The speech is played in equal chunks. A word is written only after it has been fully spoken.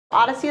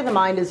Odyssey of the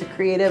Mind is a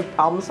creative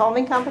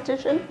problem-solving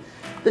competition.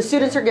 The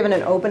students are given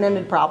an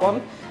open-ended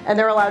problem and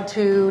they're allowed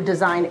to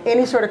design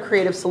any sort of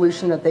creative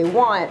solution that they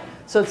want.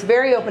 So it's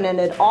very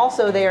open-ended.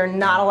 Also, they are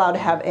not allowed to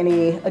have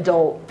any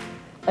adult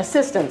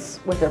assistance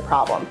with their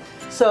problem.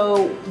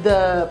 So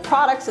the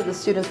products that the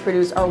students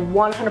produce are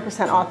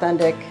 100%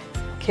 authentic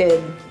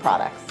kid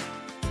products.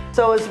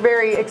 So it's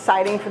very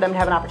exciting for them to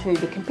have an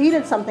opportunity to compete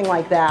in something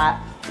like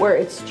that where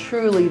it's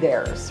truly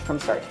theirs from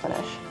start to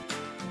finish.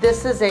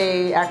 This is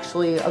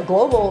actually a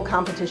global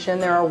competition.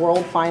 There are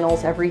world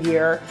finals every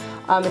year.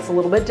 It's a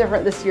little bit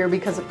different this year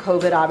because of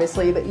COVID,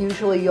 obviously, but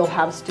usually you'll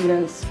have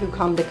students who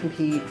come to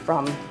compete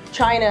from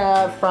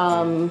China,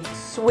 from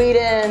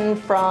Sweden,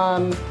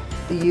 from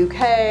the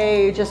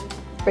UK, just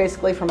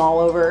basically from all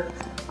over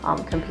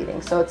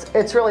competing. So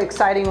it's really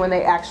exciting when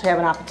they actually have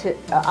an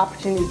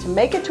opportunity to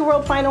make it to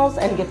world finals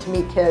and get to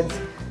meet kids,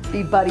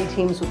 be buddy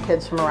teams with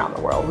kids from around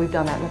the world. We've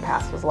done that in the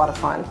past. It was a lot of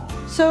fun.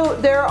 So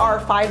there are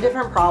 5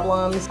 different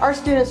problems. Our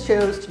students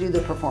chose to do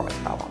the performance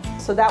problem.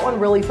 So that one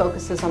really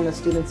focuses on the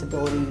students'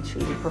 ability to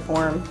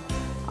perform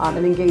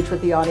and engage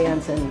with the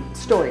audience and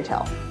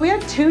storytell. We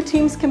had 2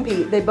 teams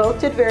compete. They both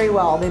did very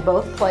well. They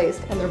both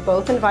placed, and they're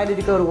both invited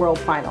to go to world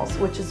finals,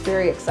 which is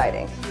very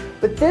exciting.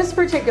 But this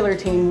particular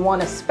team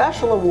won a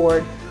special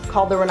award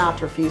called the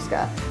Renato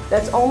Fusca.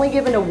 That's only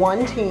given to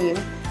one team,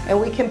 and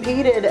we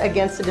competed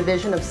against a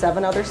division of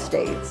 7 other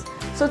states.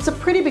 So it's a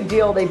pretty big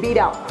deal. They beat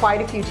out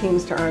quite a few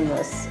teams to earn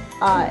this.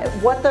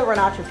 What the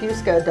Renato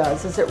Fusca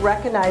does is it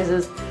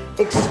recognizes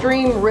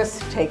extreme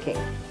risk-taking.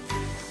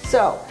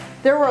 So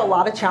there were a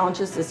lot of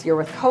challenges this year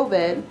with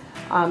COVID,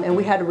 and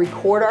we had to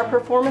record our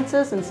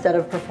performances instead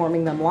of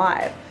performing them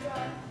live.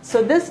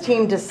 So this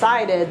team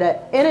decided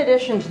that in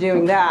addition to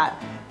doing that,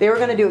 they were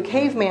going to do a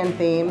caveman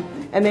theme,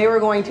 and they were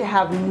going to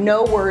have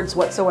no words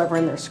whatsoever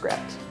in their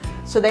script.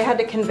 So they had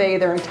to convey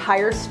their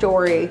entire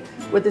story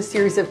with a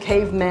series of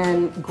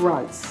cavemen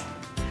grunts.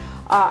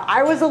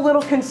 I was a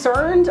little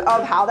concerned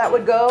of how that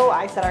would go.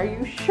 I said, "Are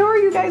you sure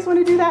you guys want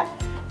to do that?"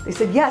 They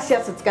said, yes,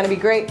 it's going to be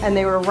great. And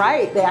they were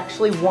right. They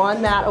actually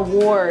won that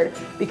award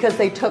because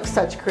they took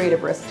such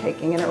creative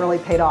risk-taking, and it really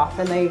paid off,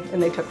 and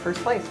they took first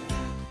place.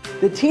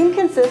 The team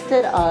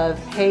consisted of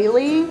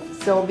Haley,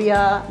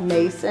 Sylvia,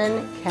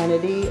 Mason,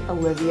 Kennedy,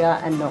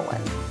 Olivia, and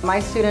Nolan. My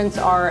students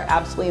are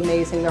absolutely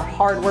amazing. They're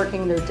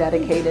hardworking, they're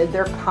dedicated,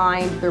 they're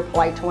kind, they're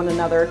polite to one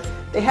another.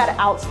 They had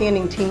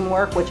outstanding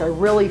teamwork, which I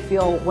really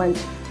feel went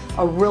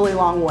a really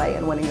long way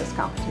in winning this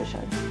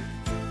competition.